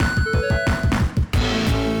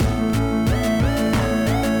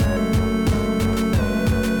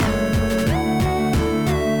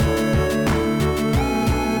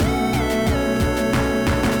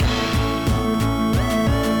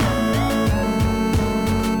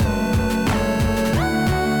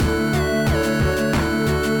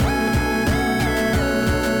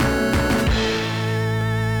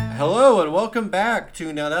Hello and welcome back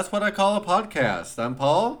to Now That's What I Call a Podcast. I'm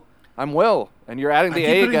Paul. I'm Will, and you're adding the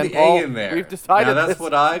I keep A putting again, the Paul. A in there. We've decided Now That's this.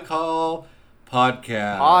 What I Call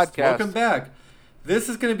Podcast. Welcome back. This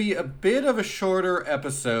is going to be a bit of a shorter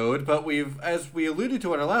episode, but as we alluded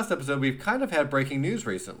to in our last episode, we've kind of had breaking news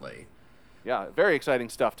recently. Yeah, very exciting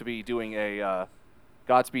stuff to be doing a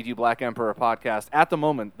Godspeed You Black Emperor podcast at the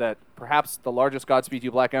moment that perhaps the largest Godspeed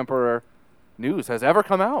You Black Emperor news has ever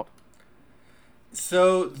come out.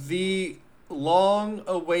 So the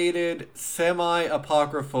long-awaited,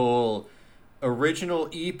 semi-apocryphal original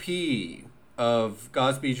EP of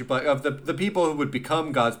Godspeed You Black, of the people who would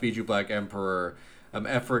become Godspeed You Black Emperor,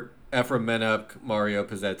 Ephraim Menach, Mario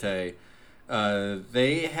Pizzette,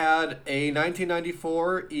 they had a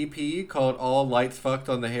 1994 EP called All Lights Fucked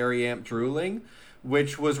on the Hairy Amp Drooling,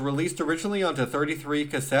 which was released originally onto 33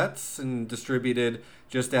 cassettes and distributed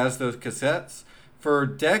just as those cassettes. For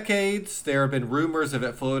decades, there have been rumors of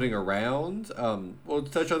it floating around. We'll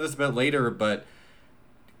touch on this a bit later, but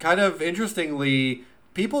kind of interestingly,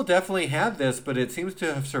 people definitely had this, but it seems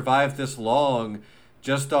to have survived this long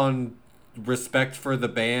just on respect for the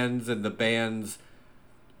bands and the band's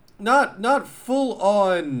not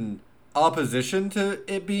full-on opposition to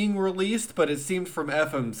it being released, but it seemed from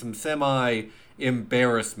FM some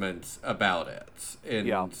semi-embarrassment about it. And,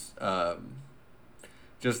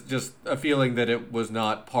 Just a feeling that it was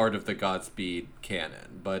not part of the Godspeed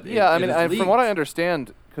canon, but from what I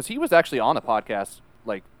understand, because he was actually on a podcast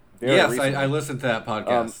very recently. I listened to that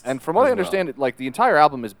podcast, and from what I understand, the entire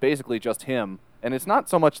album is basically just him, and it's not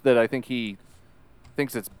so much that I think he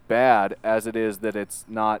thinks it's bad as it is that it's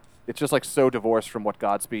not. It's just so divorced from what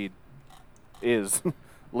Godspeed is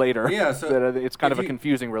later. Yeah, so that it's kind of a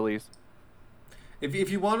confusing release.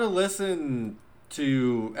 If you want to listen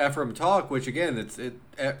to Ephraim talk, which again,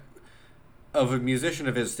 of a musician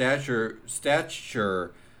of his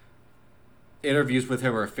stature, interviews with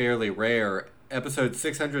him are fairly rare. Episode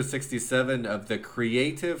 667 of the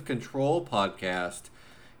Creative Control podcast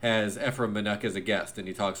has Ephraim Menach as a guest, and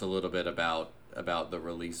he talks a little bit about the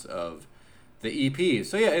release of the EP.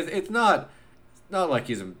 So yeah, it's not like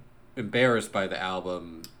he's embarrassed by the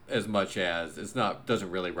album as much as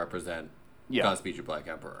doesn't really represent Godspeed You Black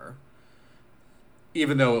Emperor,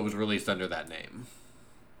 even though it was released under that name.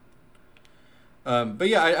 But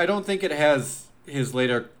yeah, I don't think it has his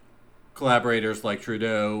later collaborators like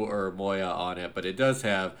Trudeau or Moya on it, but it does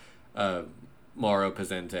have Mauro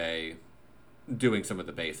Pizzette doing some of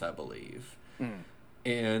the bass, I believe.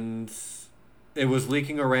 And it was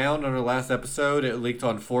leaking around on our last episode. It leaked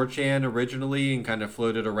on 4chan originally and kind of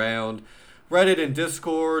floated around Reddit and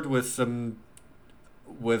Discord with some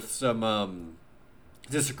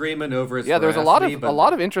disagreement over its veracity. There's a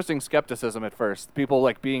lot of interesting skepticism at first. People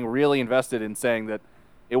being really invested in saying that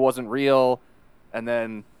it wasn't real, and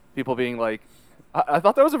then people being I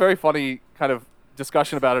thought that was a very funny kind of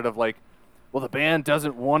discussion about it of well, the band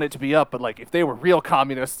doesn't want it to be up, but if they were real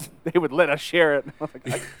communists, they would let us share it.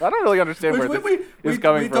 I don't really understand where this is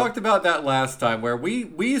coming from. We talked about that last time, where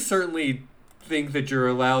we certainly think that you're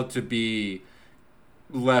allowed to be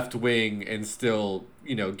left-wing and still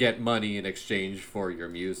get money in exchange for your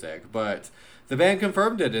music, but the band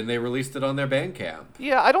confirmed it and they released it on their Bandcamp.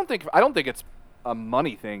 Yeah, I don't think it's a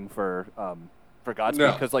money thing for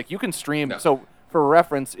Godspeed, because you can stream. No. So for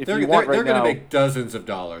reference, if you want they're now, going to make dozens of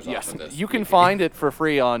dollars off of this. You can find it for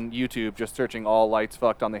free on YouTube, just searching All Lights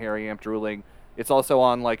Fucked on the Hairy Amp Drooling. It's also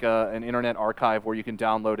on an internet archive where you can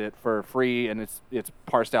download it for free, and it's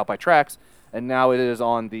parsed out by tracks. And now it is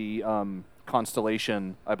on the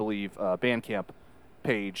Constellation, I believe, Bandcamp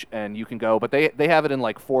page, and you can go. But they have it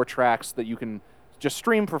in 4 tracks that you can just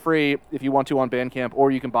stream for free if you want to on Bandcamp,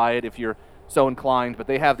 or you can buy it if you're so inclined. But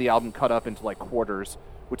they have the album cut up into quarters,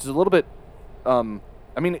 which is a little bit.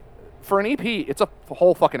 For an EP, it's a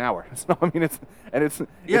whole fucking hour. So this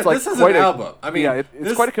is an album.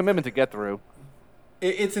 It's quite a commitment to get through.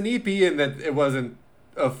 It's an EP in that it wasn't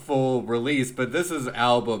a full release, but this is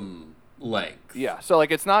album length. Yeah, so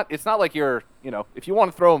it's not like you're if you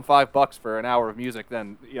want to throw them $5 for an hour of music,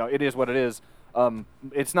 then it is what it is.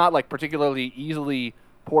 It's not particularly easily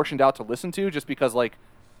portioned out to listen to, just because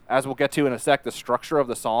as we'll get to in a sec, the structure of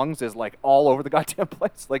the songs is all over the goddamn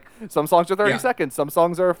place. Some songs are 30 seconds, some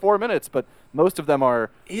songs are 4 minutes, but most of them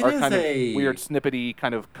are kind of weird, snippety,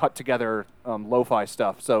 kind of cut together lo-fi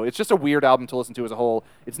stuff. So it's just a weird album to listen to as a whole.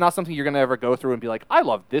 It's not something you're gonna ever go through and be I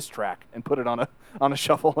love this track and put it on a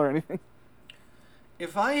shuffle or anything.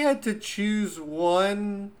 If I had to choose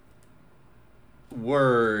one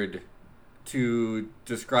word to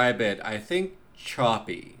describe it, I think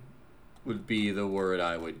choppy would be the word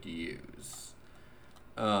I would use.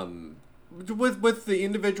 with the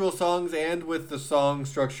individual songs and with the song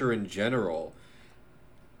structure in general,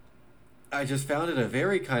 I just found it a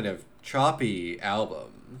very kind of choppy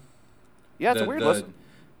album. Yeah, it's a weird listen.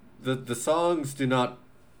 The songs are not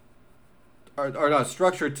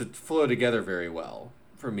structured to flow together very well,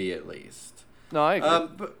 for me at least. No, I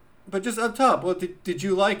agree. But just up top, well, did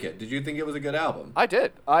you like it? Did you think it was a good album? I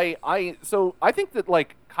did. So I think that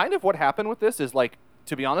like kind of what happened with this is like,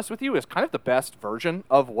 to be honest with you, is kind of the best version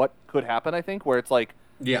of what could happen. I think where it's like,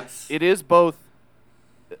 yes, it is both.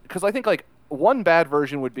 Because I think like one bad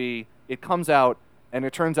version would be it comes out and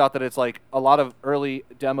it turns out that it's like a lot of early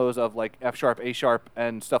demos of like F sharp, A sharp,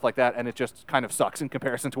 and stuff like that, and it just kind of sucks in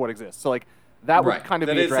comparison to what exists. So like that would kind of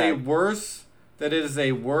be a drag. That is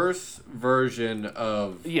a worse version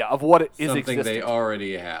of what is something existing. They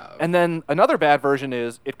already have. And then another bad version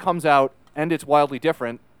is it comes out and it's wildly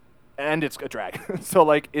different and it's a drag. So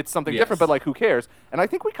like it's something different, but like who cares? And I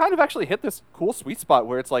think we kind of actually hit this cool sweet spot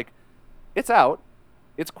where it's like it's out,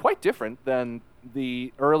 it's quite different than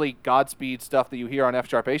the early Godspeed stuff that you hear on F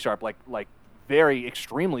sharp, A sharp, like very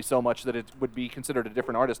extremely so much that it would be considered a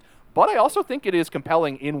different artist. But I also think it is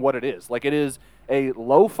compelling in what it is. Like it is a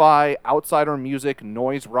lo-fi outsider music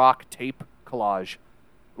noise rock tape collage.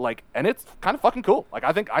 Like, and it's kind of fucking cool. Like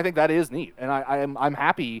I think that is neat. And I'm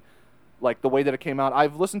happy like the way that it came out.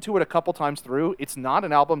 I've listened to it a couple times through. It's not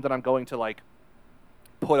an album that I'm going to like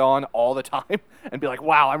put on all the time and be like,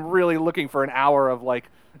 wow, I'm really looking for an hour of like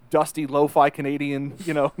dusty lo-fi Canadian,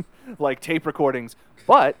 like tape recordings.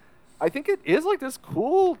 But I think it is like this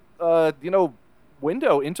cool,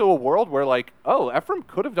 window into a world where like, oh, Ephraim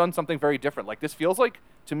could have done something very different. Like this feels like,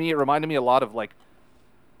 to me, it reminded me a lot of like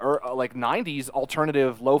 90s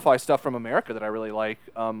alternative lo-fi stuff from America that I really like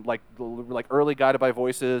early Guided by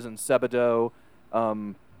Voices and Sebado,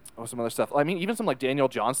 or some other stuff. I mean, even some like Daniel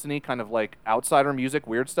Johnston-y kind of like outsider music,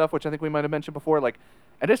 weird stuff, which I think we might have mentioned before. Like,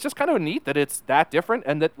 and it's just kind of neat that it's that different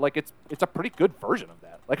and that like it's a pretty good version of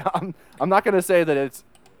that. Like I'm not going to say that it's,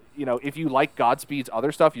 if you like Godspeed's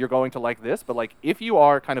other stuff, you're going to like this. But like if you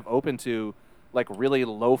are kind of open to like really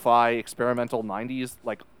lo-fi experimental 90s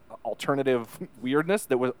like alternative weirdness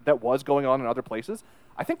that was going on in other places,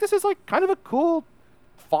 I think this is like kind of a cool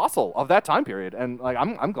fossil of that time period, and like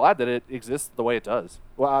I'm glad that it exists the way it does.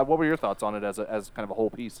 Well, what were your thoughts on it as kind of a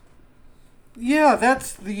whole piece? Yeah,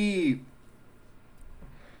 that's the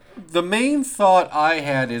main thought I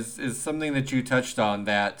had is something that you touched on,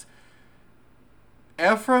 that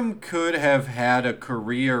Ephraim could have had a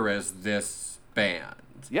career as this band.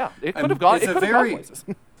 Yeah, it could have gone. It could have gone places.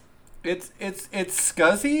 It's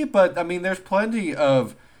scuzzy, but I mean, there's plenty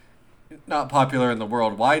of not popular in the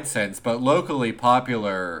worldwide sense, but locally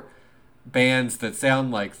popular bands that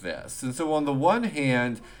sound like this. And so on the one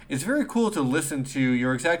hand, it's very cool to listen to.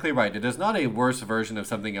 You're exactly right. It is not a worse version of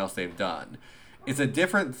something else they've done. It's a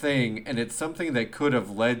different thing, and it's something that could have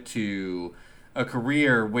led to a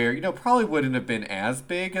career where, probably wouldn't have been as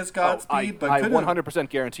big as Godspeed. But I 100%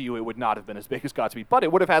 guarantee you it would not have been as big as Godspeed, but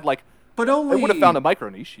it would have had like, it would have found a micro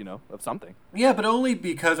niche, of something. Yeah, but only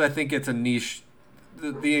because I think it's a niche.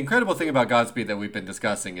 The incredible thing about Godspeed that we've been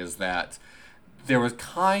discussing is that there was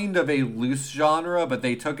kind of a loose genre, but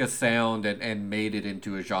they took a sound and made it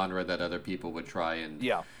into a genre that other people would try and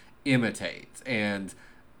imitate. And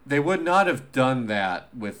they would not have done that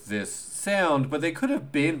with this sound, but they could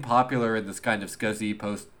have been popular in this kind of scuzzy,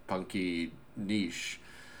 post-punky niche.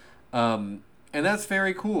 And that's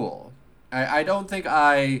very cool. I don't think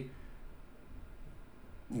I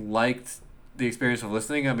liked the experience of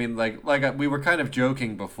listening. I mean, like we were kind of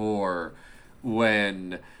joking before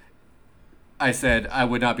when I said I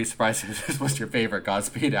would not be surprised if this was your favorite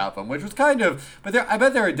Godspeed album, which was kind of, but I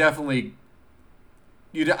bet there are definitely,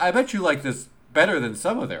 I bet you like this better than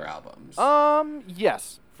some of their albums.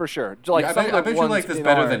 Yes, for sure. Like I bet you like this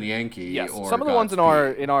better than Yankee. Yes, or some of the ones in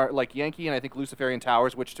our like Yankee and I think Luciferian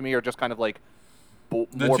Towers, which to me are just kind of like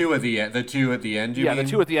the two at the end. The two at the end. You mean? The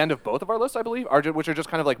two at the end of both of our lists, I believe, which are just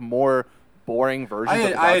kind of like more boring versions of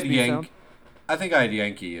the Godspeed sound. I think I had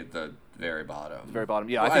Yankee at the very bottom. Very bottom.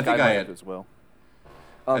 Yeah, I think I had as well.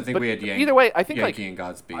 I think we had Yankee. Either way, I think Yankee and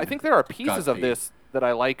Godspeed. I think there are pieces of this that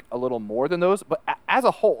I like a little more than those. But as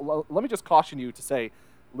a whole, let me just caution you to say,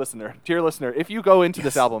 dear listener, if you go into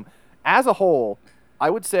this album, as a whole, I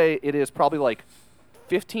would say it is probably like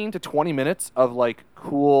 15 to 20 minutes of like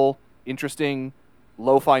cool, interesting,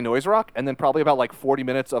 lo-fi noise rock, and then probably about like 40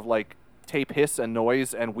 minutes of like tape hiss and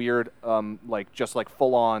noise and weird, like just like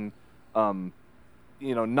full on,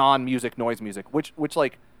 non-music noise music, which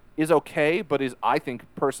like is okay, but is, I think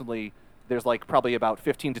personally, there's like probably about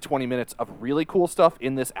 15 to 20 minutes of really cool stuff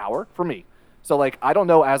in this hour for me. So like I don't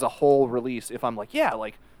know as a whole release if I'm like, yeah,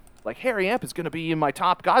 like like Harry Amp is going to be in my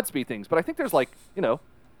top Godspeed things, but I think there's like,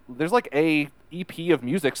 there's like a EP of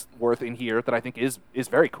music's worth in here that I think is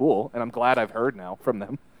very cool, and I'm glad I've heard now from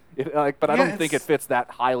them. But I don't think it fits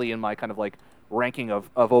that highly in my kind of like ranking of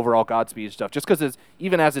overall Godspeed stuff, just because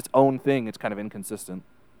even as its own thing, it's kind of inconsistent.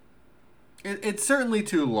 It's certainly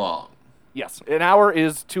too long. Yes, an hour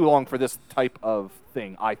is too long for this type of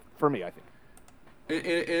thing. For me, I think. It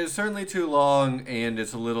is certainly too long, and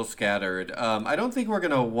it's a little scattered. I don't think we're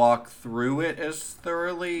going to walk through it as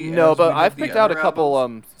thoroughly. No, but I've picked out a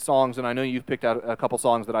couple songs, and I know you've picked out a couple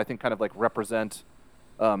songs that I think kind of like represent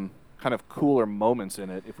kind of cooler moments in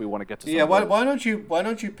it. If we want to get to some why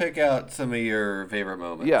don't you pick out some of your favorite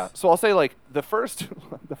moments? Yeah, so I'll say like the first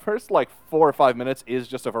like 4 or 5 minutes is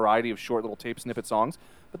just a variety of short little tape snippet songs,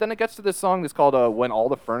 but then it gets to this song that's called "When All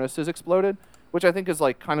the Furnaces Exploded," which I think is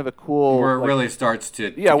like kind of a cool. Where it really starts to.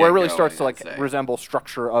 Where it really starts to like resemble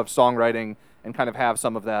structure of songwriting and kind of have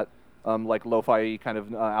some of that like lo-fi kind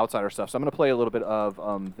of outsider stuff. So I'm going to play a little bit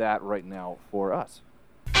of that right now for us.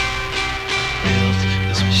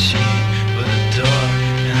 This machine with a door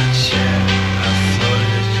and a chair. I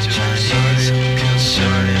floated to my knees,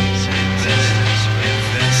 consortiums,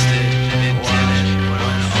 invested, it didn't when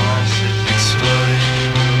all exploded.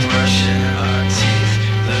 Brushing our teeth,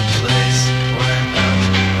 the place went up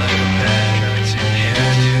like a bag to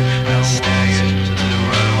hairdo. I staggered to the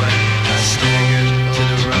runway, I staggered to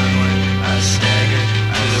the runway, I staggered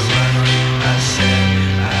to the runway. I said,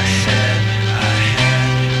 I had, I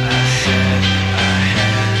had, I said, I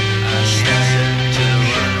had, I staggered to the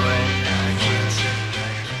runway, I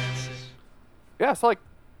granted. Yeah, so like,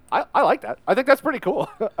 I like that. I think that's pretty cool.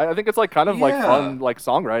 I think it's like kind of like fun like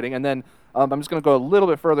songwriting, and then I'm just going to go a little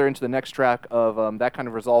bit further into the next track of that kind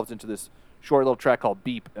of resolves into this short little track called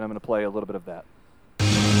Beep, and I'm going to play a little bit of that.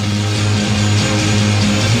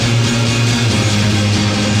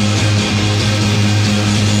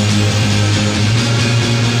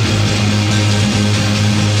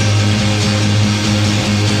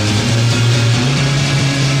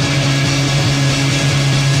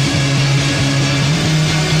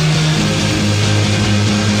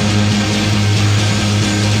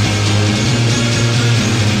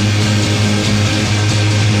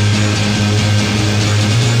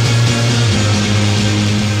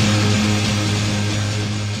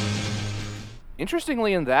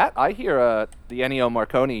 Interestingly, in that, I hear the Ennio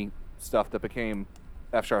Morricone stuff that became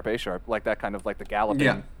F sharp, A sharp, like that kind of like the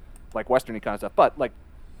galloping, like westerny kind of stuff. But like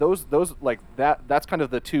those like that's kind of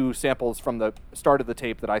the two samples from the start of the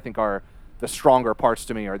tape that I think are the stronger parts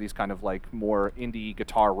to me. Are these kind of like more indie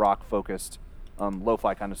guitar rock focused,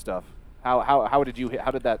 lo-fi kind of stuff. How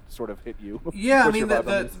did that sort of hit you? Yeah, I mean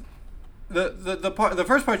the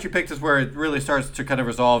first part you picked is where it really starts to kind of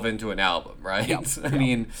resolve into an album, right? Yeah. I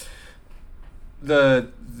mean. The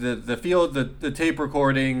tape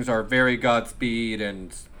recordings are very Godspeed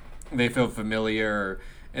and they feel familiar,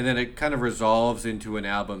 and then it kind of resolves into an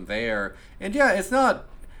album there. And yeah, it's not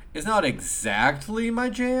exactly my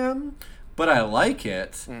jam, but I like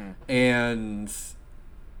it,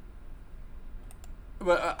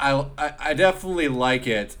 but I definitely like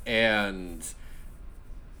it, and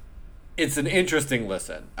it's an interesting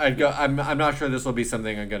listen. I'm not sure this will be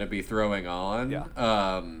something I'm going to be throwing on.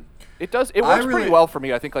 Yeah. It works pretty well for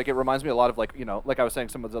me. I think like it reminds me a lot of like, like I was saying,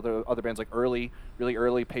 some of the other bands like really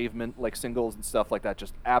early Pavement like singles and stuff like that.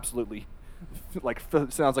 Just absolutely like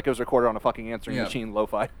sounds like it was recorded on a fucking answering machine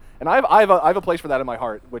lo-fi. And I have a place for that in my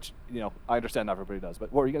heart, which I understand not everybody does.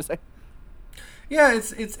 But what were you gonna say? Yeah,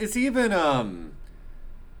 it's even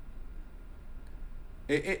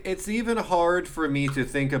It's even hard for me to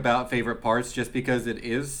think about favorite parts just because it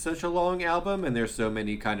is such a long album and there's so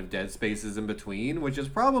many kind of dead spaces in between, which is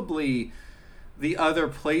probably the other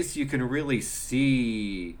place you can really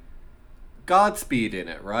see Godspeed in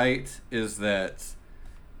it, right? Is that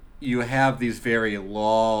you have these very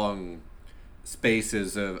long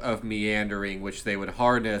spaces of meandering, which they would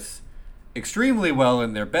harness extremely well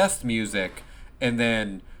in their best music, and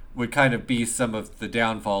then would kind of be some of the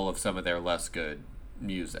downfall of some of their less good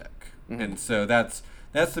music. And so that's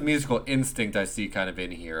the musical instinct I see kind of in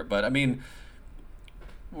here. But I mean,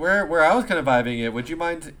 where I was kind of vibing it, would you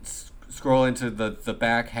mind scrolling to the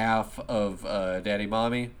back half of Daddy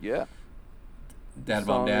Mommy? Yeah. Dad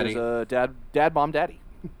Mom Daddy. Dad Mom Daddy.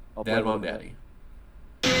 Dad Mom Daddy.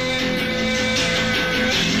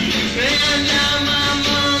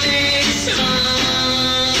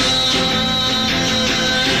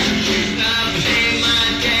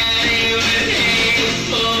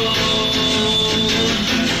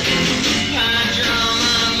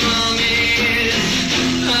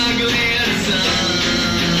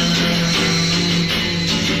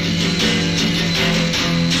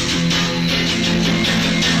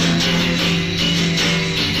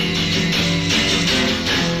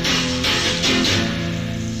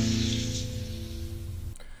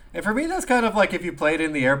 And for me, that's kind of like if you played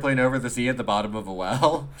in the airplane over the sea at the bottom of a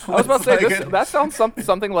well. I was about to say, that sounds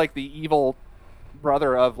something like the evil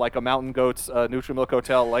brother of like a Mountain Goats Neutral Milk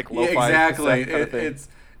Hotel, like lo-fi exactly. kind of thing. It's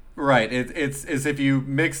right. It's as if you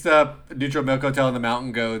mixed up Neutral Milk Hotel and the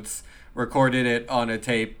Mountain Goats, recorded it on a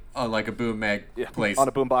tape on like a boom mag place on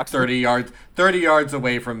a boombox 30 yards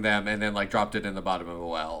away from them, and then like dropped it in the bottom of a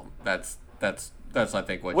well. That's I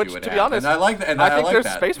think what you would to have. be honest, and I like that. And I I think like there's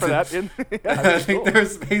that. space for that. I think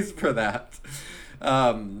there's space for that.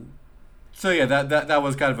 So yeah, that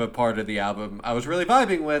was kind of a part of the album I was really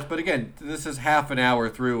vibing with. But again, this is half an hour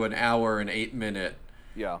through an hour and 8-minute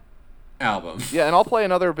album. Yeah, and I'll play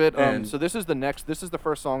another bit. So this is the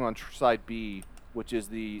first song on side B, which is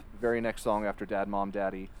the very next song after Dad, Mom,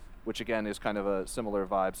 Daddy, which again is kind of a similar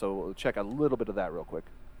vibe. So we'll check a little bit of that real quick.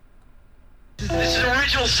 This is an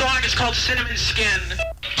original song. It's called Cinnamon Skin.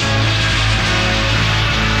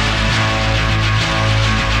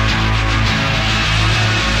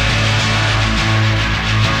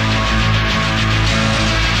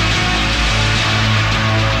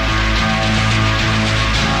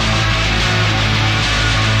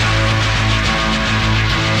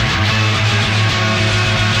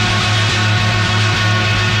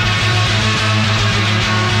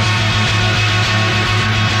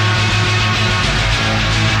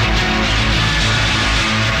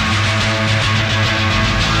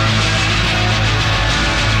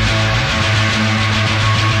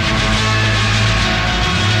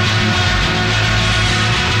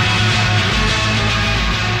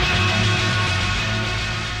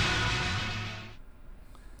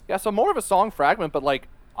 Yeah, so more of a song fragment, but like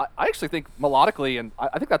I actually think melodically, and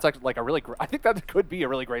I think that's actually like I think that could be a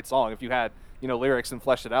really great song if you had lyrics and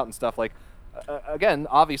fleshed it out and stuff. Like again,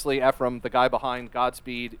 obviously Ephraim, the guy behind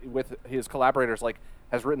Godspeed, with his collaborators, like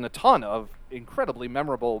has written a ton of incredibly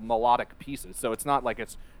memorable melodic pieces. So it's not like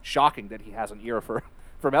it's shocking that he has an ear for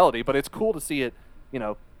melody, but it's cool to see it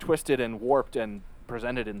twisted and warped and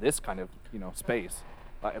presented in this kind of space.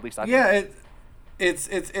 At least I think.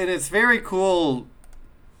 It's very cool.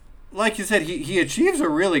 Like you said, he achieves a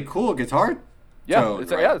really cool guitar tone. Yeah, it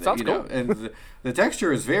sounds cool. And the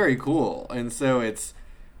texture is very cool. And so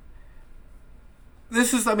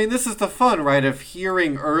this is the fun, right, of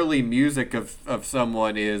hearing early music of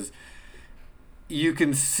someone is you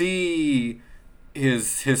can see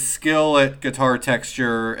his skill at guitar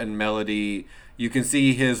texture and melody. You can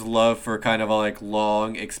see his love for kind of a like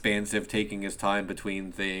long, expansive, taking his time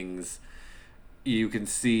between things. You can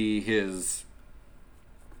see his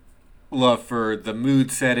love for the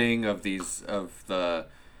mood setting of the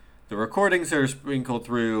recordings that are sprinkled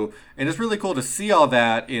through, and it's really cool to see all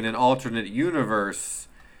that in an alternate universe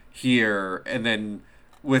here, and then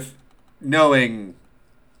with knowing,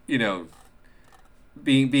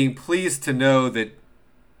 being pleased to know that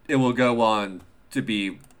it will go on to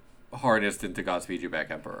be harnessed into Godspeed You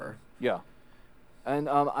Back Emperor. Yeah, and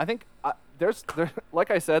I think there's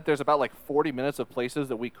like I said, there's about like 40 minutes of places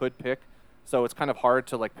that we could pick. So it's kind of hard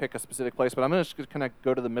to like pick a specific place, but I'm going to just kind of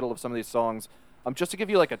go to the middle of some of these songs, just to give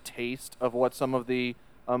you like a taste of what some of the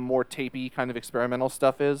more tapey kind of experimental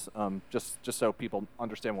stuff is, just so people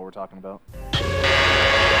understand what we're talking about.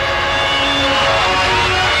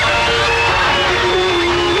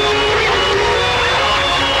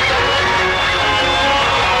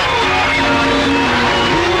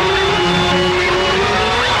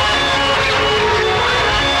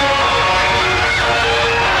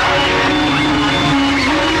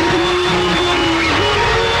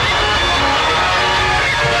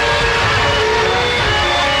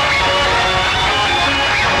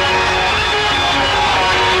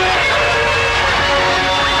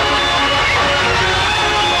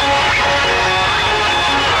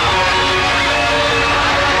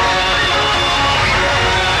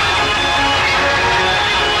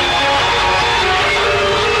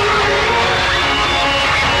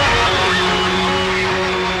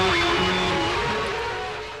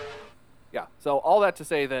 So all that to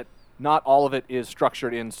say that not all of it is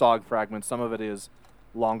structured in song fragments. Some of it is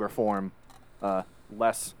longer form,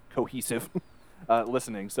 less cohesive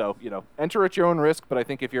listening. So, enter at your own risk, but I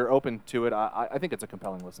think if you're open to it, I think it's a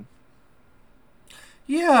compelling listen.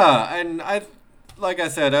 Yeah, and like I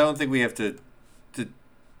said, I don't think we have to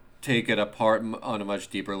take it apart on a much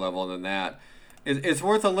deeper level than that. It's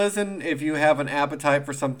worth a listen if you have an appetite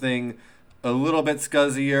for something a little bit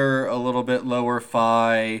scuzzier, a little bit lower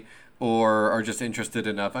fi, or are just interested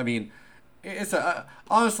enough. I mean, it's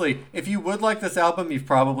honestly, if you would like this album, you've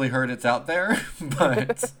probably heard it's out there.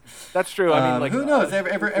 But that's true. I mean, like, who knows?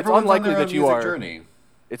 Everyone's unlikely on their that own you music are journey.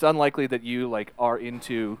 it's unlikely that you like are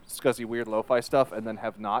into scuzzy weird lo-fi stuff and then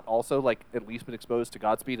have not also like at least been exposed to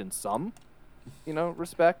Godspeed in some,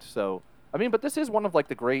 respect. So I mean, but this is one of like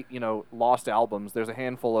the great, lost albums. There's a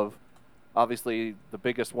handful of, obviously the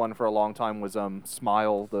biggest one for a long time was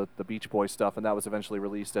Smile, the Beach Boys stuff, and that was eventually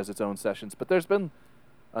released as its own sessions. But there's been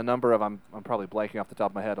a number of, I'm probably blanking off the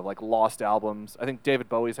top of my head, of like lost albums. I think David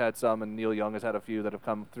Bowie's had some, and Neil Young has had a few that have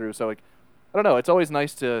come through. So like, I don't know. It's always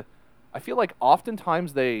nice to. I feel like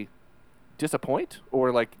oftentimes they disappoint,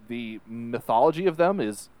 or like the mythology of them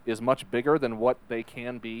is much bigger than what they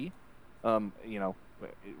can be,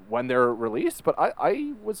 when they're released. But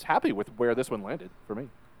I was happy with where this one landed for me.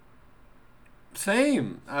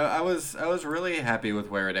 Same. I was really happy with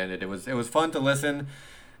where it ended. It was fun to listen.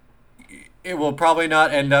 It will probably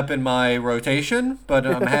not end up in my rotation, but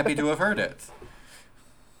I'm happy to have heard it.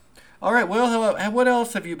 All right, Will, what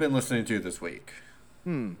else have you been listening to this week?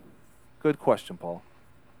 Good question, Paul.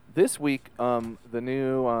 This week, the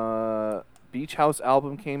new Beach House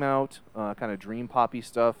album came out, kind of dream poppy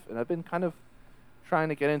stuff, and I've been kind of trying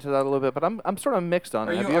to get into that a little bit, but I'm sort of mixed on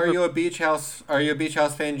it. Are you a Beach House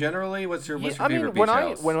fan generally? What's your favorite Beach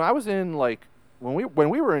House? When I was in like when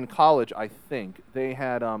we were in college, I think they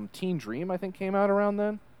had Teen Dream, I think, came out around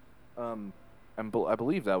then, and I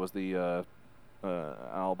believe that was the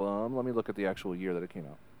album. Let me look at the actual year that it came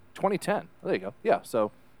out. 2010. There you go. Yeah.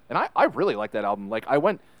 So, and I really like that album. Like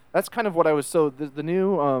that's kind of what I was. So the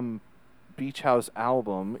new Beach House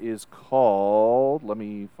album is called. Let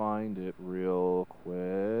me find it real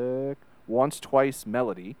quick. Once Twice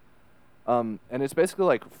Melody, and it's basically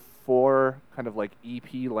like 4 kind of like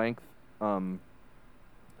EP length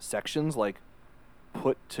sections like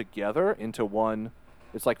put together into one.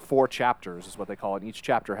 It's like 4 chapters is what they call it. And each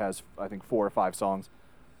chapter has, I think, 4 or 5 songs.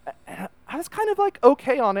 And I was kind of like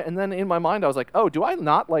okay on it, and then in my mind I was like, oh, do I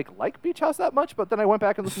not like Beach House that much? But then I went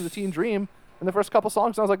back and listened to Teen Dream in the first couple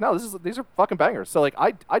songs, and I was like, no, these are fucking bangers. So like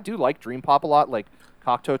I do like dream pop a lot. Like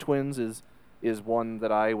Cocteau Twins is one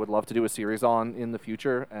that I would love to do a series on in the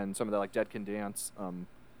future, and some of the like Dead Can Dance,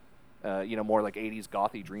 more like 80s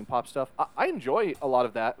gothy dream pop stuff. I enjoy a lot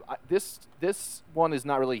of that. This one is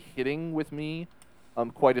not really hitting with me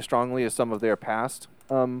quite as strongly as some of their past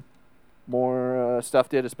more stuff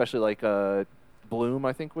did, especially like Bloom,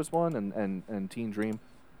 I think, was one, and Teen Dream.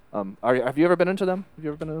 Have you ever been into them? Have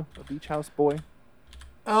you ever been a Beach House boy?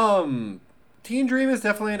 Teen Dream is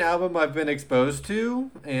definitely an album I've been exposed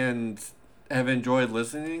to and have enjoyed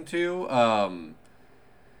listening to.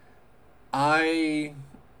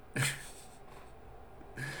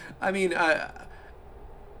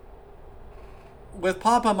 With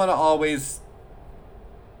pop, I'm gonna always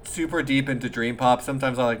super deep into dream pop.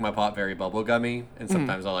 Sometimes I like my pop very bubblegummy, and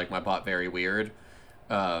sometimes I like my pop very weird.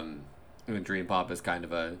 Dream pop is kind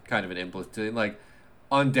of an implicit, like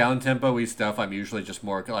on down tempo-y stuff. I'm usually just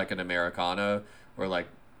more like an Americana, or like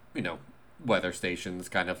weather stations,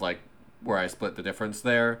 kind of like where I split the difference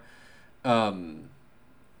there.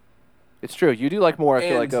 It's true. You do like more. I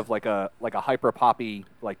feel like of like a hyper poppy,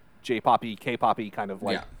 like J-poppy, K-poppy kind of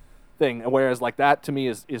like thing. Whereas like that to me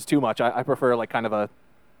is too much. I prefer like kind of a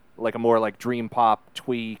more like dream pop,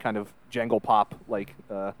 twee kind of jangle pop, like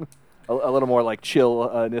a little more like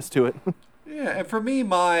chillness to it. Yeah, and for me,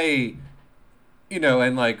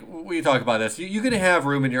 and like we talk about this, you can have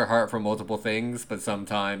room in your heart for multiple things, but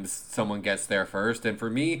sometimes someone gets there first. And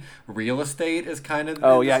for me, Real Estate is kind of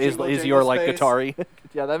is your like guitar-y?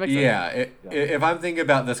 Yeah, that makes sense. Yeah, if I'm thinking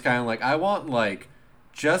about this kind of like, I want like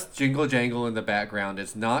just jingle jangle in the background.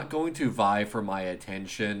 It's not going to vie for my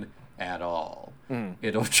attention at all.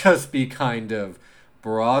 It'll just be kind of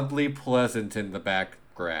broadly pleasant in the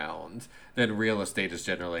background. Then Real Estate is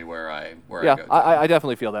generally where I go. Yeah, I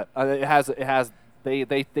definitely feel that. It has they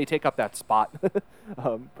take up that spot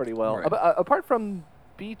pretty well. Right. Apart from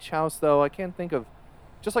Beach House, though, I can't think of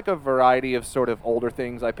just like a variety of sort of older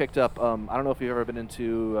things. I picked up. I don't know if you've ever been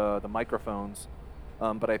into the Microphones,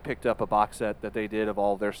 but I picked up a box set that they did of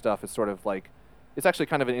all their stuff. It's sort of like it's actually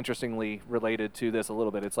kind of an interestingly related to this a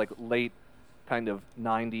little bit. It's like late kind of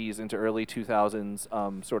 90s into early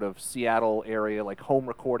 2000s sort of Seattle area, like home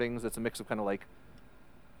recordings. It's a mix of kind of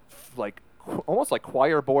like almost like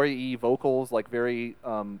choir boy-y vocals, like very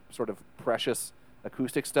sort of precious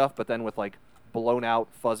acoustic stuff, but then with like blown out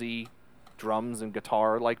fuzzy drums and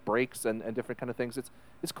guitar like breaks and different kind of things.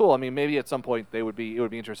 It's cool. I mean, maybe at some point it would be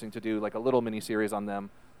interesting to do like a little mini series on them.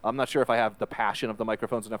 I'm not sure if I have the passion of the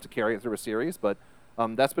Microphones enough to carry it through a series, but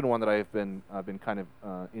that's been one that I've been kind of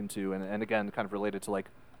into, and again, kind of related to like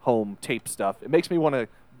home tape stuff. It makes me want to,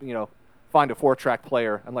 find a 4-track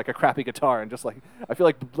player and like a crappy guitar, and just like I feel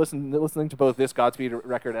like listening to both this Godspeed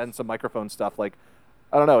record and some Microphone stuff. Like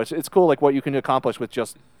I don't know. It's cool, like what you can accomplish with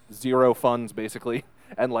just 0 funds, basically,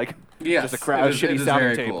 and like Yes, just a crowd it shitty is sounding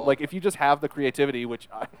very tape. cool. Like if you just have the creativity, which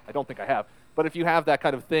I don't think I have, but if you have that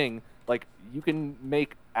kind of thing, like you can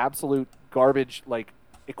make absolute garbage like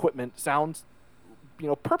equipment sound,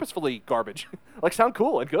 purposefully garbage, like sound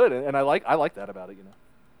cool and good, and I like that about it,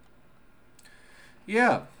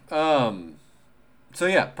 Yeah. So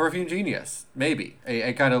yeah, Perfume Genius, maybe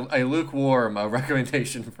a kind of a lukewarm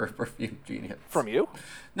recommendation for Perfume Genius. From you?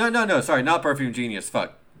 No. Sorry, not Perfume Genius.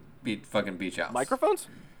 Fucking Beach House. Microphones?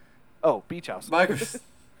 Oh, Beach House. Cut this.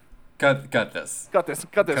 Cut this. What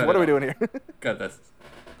it are we out. doing here? Got this.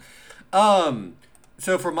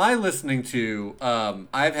 So for my listening to,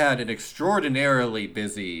 I've had an extraordinarily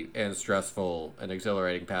busy and stressful and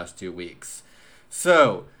exhilarating past 2 weeks.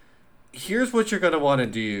 So here's what you're going to want to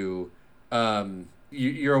do.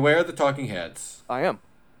 You're aware of the Talking Heads. I am.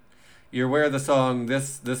 You're aware of the song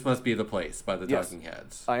 "This Must Be the Place" by the Yes. Talking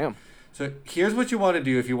Heads. I am. So here's what you want to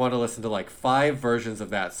do if you want to listen to like 5 versions of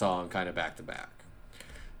that song kind of back to back.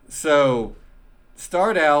 So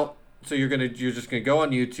start out. So you're just gonna go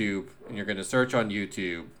on YouTube and you're gonna search on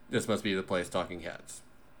YouTube "This Must Be the Place" Talking Heads.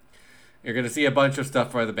 You're gonna see a bunch of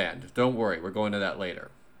stuff by the band. Don't worry, we're going to that later.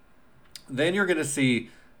 Then you're gonna see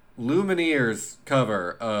Lumineers'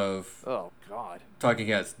 cover of Oh God. Talking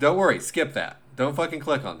Heads. Don't worry, skip that. Don't fucking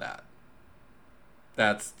click on that.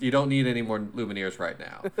 You don't need any more Lumineers right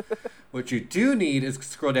now. What you do need is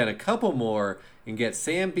scroll down a couple more and get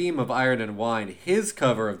Sam Beam of Iron and Wine, his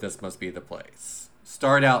cover of "This Must Be the Place."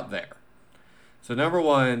 Start out there. So number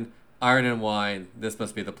 1, Iron and Wine, "This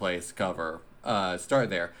Must Be the Place" cover. Start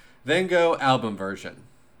there. Then go album version.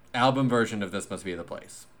 Album version of "This Must Be the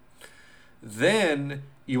Place." Then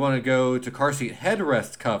you want to go to Car Seat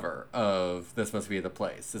Headrest cover of "This Must Be the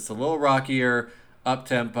Place." It's a little rockier,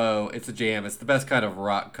 up-tempo. It's a jam. It's the best kind of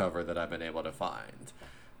rock cover that I've been able to find.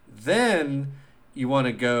 Then you want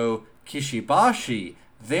to go Kishibashi,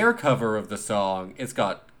 their cover of the song. It's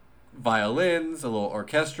got violins, a little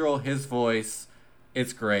orchestral, his voice.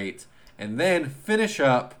 It's great. And then finish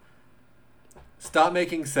up Stop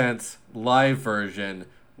Making Sense live version.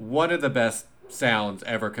 One of the best sounds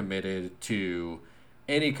ever committed to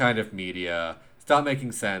any kind of media. Stop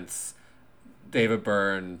Making Sense. David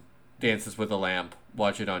Byrne dances with a lamp.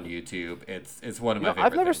 Watch it on YouTube. It's one of my favorite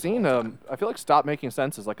I've never things of seen. all time. I feel like "Stop Making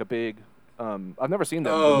Sense" is like a big. I've never seen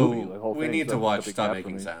that movie. The whole we thing, need so to it's watch a big Stop gap for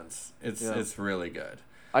Making me. Sense. It's Yeah. it's really good.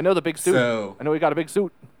 I know the big suit. So- I know he got a big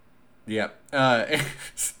suit. Yep.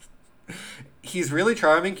 He's really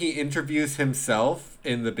charming. He interviews himself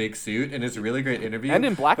in the big suit, and it's a really great interview. And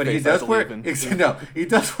in blackface, but he does I wear. believe in. No, he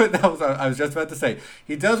does wear. I was just about to say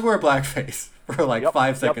he does wear blackface for like Yep, 5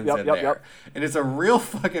 yep, seconds yep, in yep, there, yep. and it's a real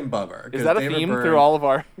fucking bummer. Is 'cause that a David theme Byrne- through all of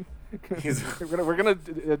our? He's we're gonna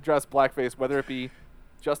address blackface, whether it be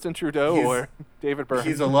Justin Trudeau He's- or David Byrne.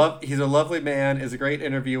 He's a lovely man. Is a great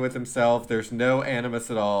interview with himself. There's no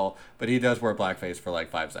animus at all, but he does wear blackface for like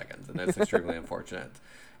 5 seconds, and that's extremely unfortunate.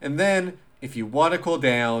 And then, if you want to cool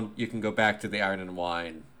down, you can go back to the Iron and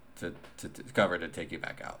Wine to cover to take you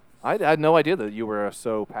back out. I had no idea that you were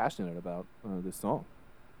so passionate about this song.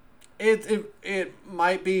 It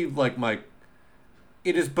might be like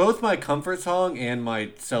it is both my comfort song and my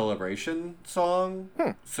celebration song.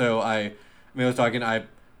 So I was talking. I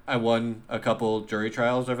won a couple jury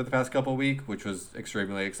trials over the past couple weeks, which was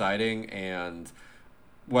extremely exciting. And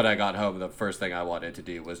when I got home, the first thing I wanted to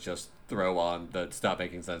do was just throw on the Stop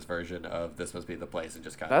Making Sense version of "This Must Be the Place" and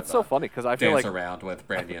just kind That's of so funny because I feel dance like around with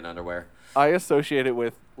brandy and underwear. I associate it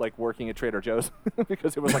with like working at Trader Joe's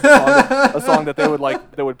because it was like a song that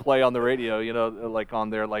they would play on the radio, like on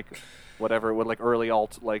their like whatever with like early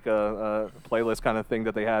alt like a playlist kind of thing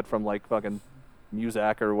that they had from like fucking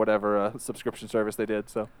Muzak or whatever subscription service they did.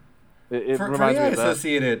 So it reminds me of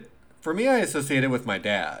that. For me, I associate it with my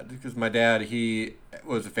dad because my dad, he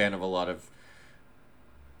was a fan of a lot of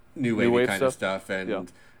new wave kind of stuff, and Yeah.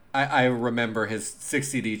 I remember his 6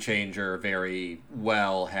 CD changer very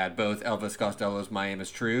well. Had both Elvis Costello's "My Aim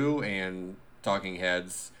Is True" and Talking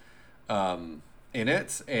Heads in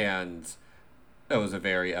it, and that was a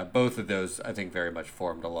very both of those I think very much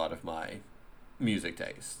formed a lot of my music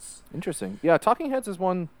tastes. Interesting. Yeah, Talking Heads is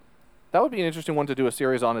one. That would be an interesting one to do a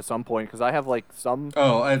series on at some point because I have like some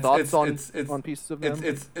thoughts on pieces of them.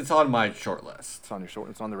 It's on my short list.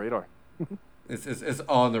 It's on the radar. It's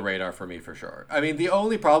on the radar for me for sure. I mean, the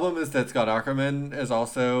only problem is that Scott Aukerman is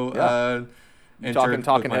also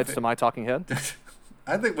Talking Heads to my Talking Head.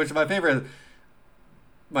 I think which my favorite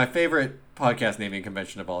podcast naming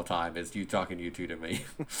convention of all time is "You Talking You Two to Me."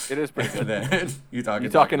 It is pretty good. And then you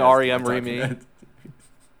talking REM Heads, Remy.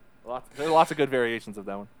 There's lots of good variations of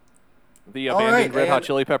that one. The All abandoned right, Red Hot and-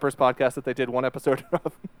 Chili Peppers podcast that they did one episode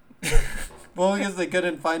of. Well, because they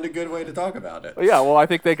couldn't find a good way to talk about it. Yeah, well, I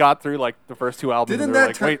think they got through like the first 2 albums. Didn't and they were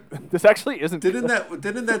that like, turn- wait, this actually isn't. Didn't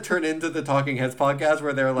that turn into the Talking Heads podcast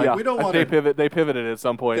where they're like, yeah, we don't want they to They pivoted at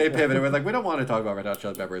some point. They pivoted. We're like, we don't want to talk about Red Hot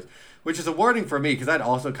Chili Peppers, which is a warning for me because I'd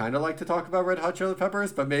also kind of like to talk about Red Hot Chili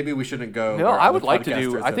Peppers, but maybe we shouldn't go. No, where I other would like to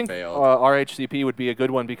podcasters do. I have think failed. RHCP would be a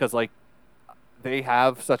good one because like they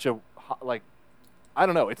have such a like I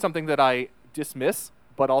don't know. It's something that I dismiss,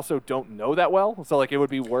 but also don't know that well. So like it would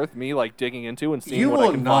be worth me like digging into and seeing You what I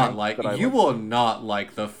will can not find like. that I You like. will not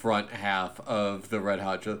like the front half of the Red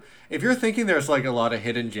Hot Chili. If you're thinking there's like a lot of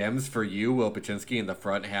hidden gems for you, Will Paczynski, in the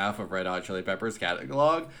front half of Red Hot Chili Peppers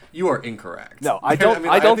catalog, you are incorrect. No, I don't.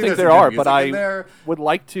 I don't think there's there some good are, but music in I there. would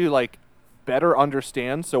like to like better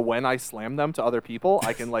understand. So when I slam them to other people,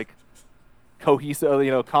 I can like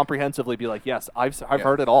comprehensively be like, yes, I've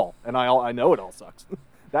heard it all, and I know it all sucks.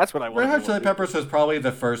 That's what I want. Red Hot Chili Peppers was probably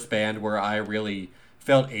the first band where I really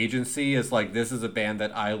felt agency. Is like, this is a band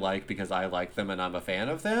that I like because I like them and I'm a fan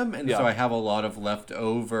of them, and so I have a lot of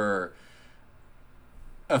leftover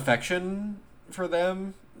affection for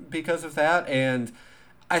them because of that. And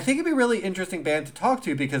I think it'd be a really interesting band to talk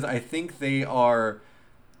to because I think there are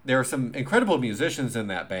some incredible musicians in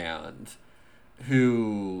that band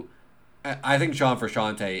who. I think John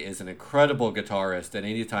Frusciante is an incredible guitarist, and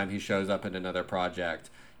anytime he shows up in another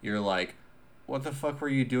project, you're like, what the fuck were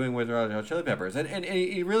you doing with Red Hot Chili Peppers? And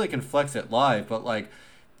he really can flex it live, but like,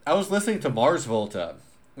 I was listening to Mars Volta,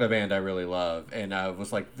 a band I really love, and I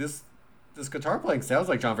was like, this guitar playing sounds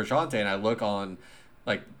like John Frusciante, and I look on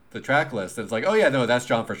like the track list, and it's like, oh yeah, no, that's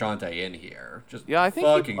John Frusciante in here. Just I think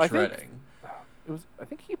fucking shredding. I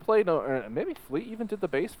think he played, or maybe Flea even did the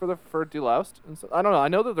bass for Deloused. And so, I don't know. I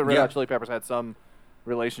know that the Red Hot Chili Peppers had some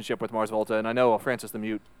relationship with Mars Volta, and I know Francis the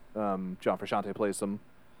Mute, John Frusciante plays some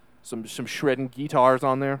shredding guitars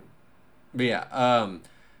on there. But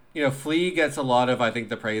yeah, Flea gets a lot of, I think,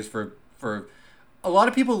 the praise for a lot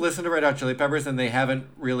of people listen to Red Hot Chili Peppers and they haven't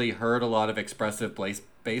really heard a lot of expressive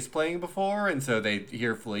bass playing before, and so they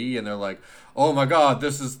hear Flea and they're like, oh my god,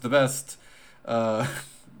 this is the best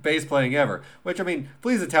bass playing ever. Which, I mean,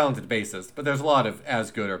 Flea's a talented bassist, but there's a lot of as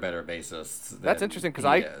good or better bassists. That's interesting because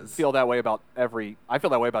I feel that way about John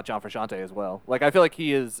Frusciante as well. Like, I feel like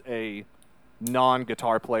he is a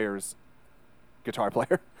non-guitar player's guitar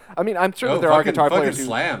player. I mean, I'm sure that there are guitar players who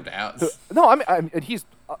slammed out. No, I mean he's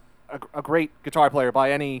a great guitar player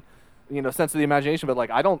by any sense of the imagination. But like,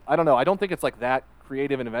 I don't know. I don't think it's like that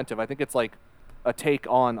creative and inventive. I think it's like a take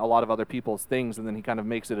on a lot of other people's things, and then he kind of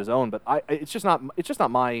makes it his own. But it's just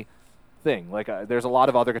not my thing. Like, there's a lot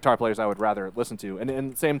of other guitar players I would rather listen to,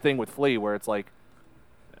 and same thing with Flea, where it's like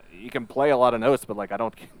you can play a lot of notes, but like I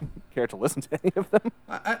don't care to listen to any of them.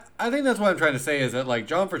 I think that's what I'm trying to say is that like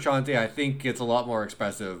John Frusciante, I think gets a lot more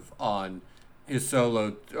expressive on his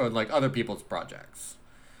solo or like other people's projects.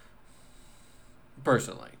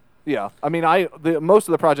 Personally. Yeah, I mean, most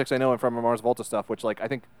of the projects I know are from Mars Volta stuff, which like I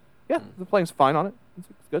think. Yeah, the playing's fine on it. It's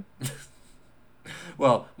good.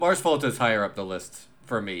 Well, Mars Volta is higher up the list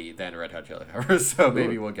for me than Red Hot Chili Peppers, so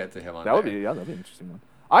maybe we'll get to him on that'd be an interesting one.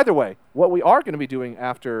 Either way, what we are going to be doing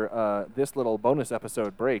after this little bonus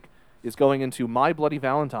episode break is going into My Bloody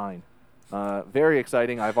Valentine. Very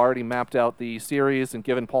exciting. I've already mapped out the series and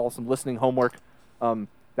given Paul some listening homework.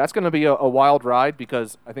 That's going to be a wild ride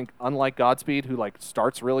because I think unlike Godspeed, who like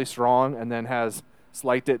starts really strong and then has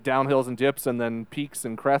slight downhills and dips and then peaks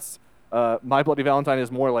and crests, My Bloody Valentine is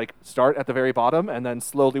more like start at the very bottom and then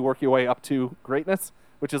slowly work your way up to greatness,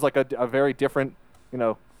 which is like a very different,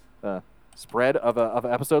 spread of an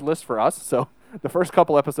episode list for us. So the first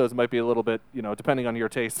couple episodes might be a little bit, depending on your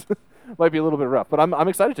taste, might be a little bit rough. But I'm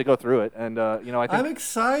excited to go through it, and I think I'm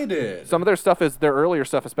excited. Some of their earlier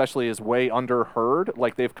stuff especially is way underheard.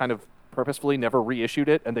 Like they've kind of purposefully never reissued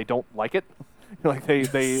it, and they don't like it. Like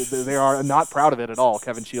they are not proud of it at all,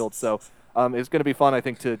 Kevin Shields. So it's going to be fun, I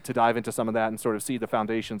think, to dive into some of that and sort of see the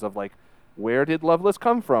foundations of like where did Loveless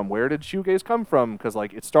come from, where did shoegaze come from, because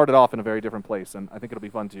like it started off in a very different place, and I think it'll be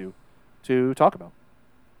fun to talk about.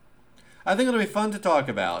 I think it'll be fun to talk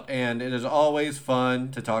about, and it is always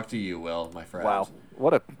fun to talk to you, Will, my friend. Wow,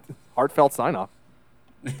 what a heartfelt sign off.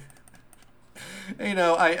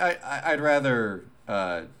 I'd rather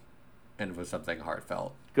end with something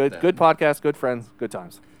heartfelt. Good podcast, good friends, good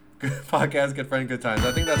times. Good podcast, good friend, good times.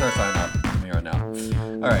 I think that's our sign off from here on out.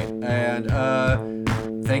 All right,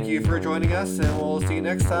 and thank you for joining us, and we'll see you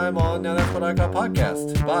next time on Now That's What I Got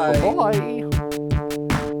podcast. Bye. Bye.